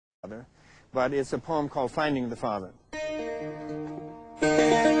Father, but it's a poem called Finding the Father.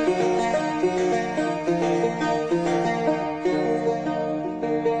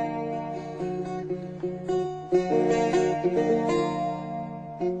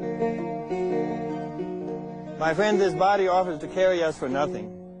 My friend, this body offers to carry us for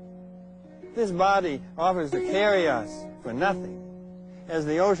nothing. This body offers to carry us for nothing, as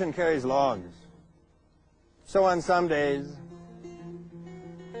the ocean carries logs. So on some days,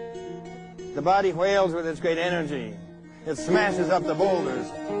 the body wails with its great energy. It smashes up the boulders,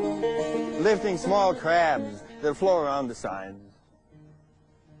 lifting small crabs that flow around the sides.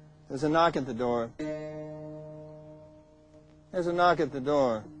 There's a knock at the door. There's a knock at the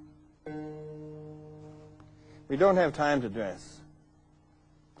door. We don't have time to dress.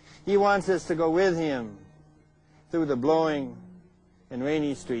 He wants us to go with him through the blowing and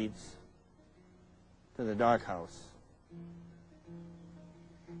rainy streets to the dark house.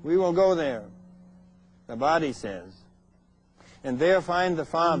 We will go there, the body says, and there find the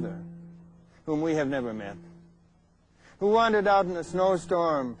Father whom we have never met, who wandered out in a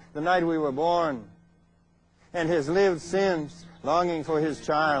snowstorm the night we were born, and has lived since longing for his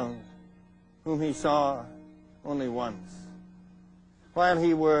child, whom he saw only once, while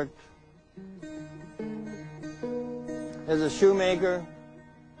he worked as a shoemaker,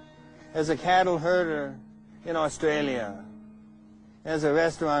 as a cattle herder in Australia, as a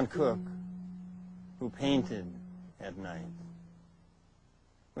restaurant cook who painted at night.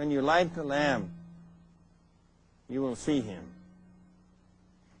 When you light the lamp, you will see him.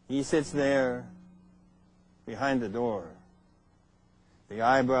 He sits there behind the door, the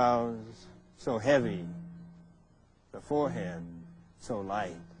eyebrows so heavy, the forehead so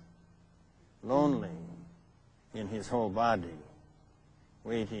light, lonely in his whole body,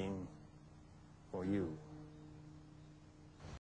 waiting for you.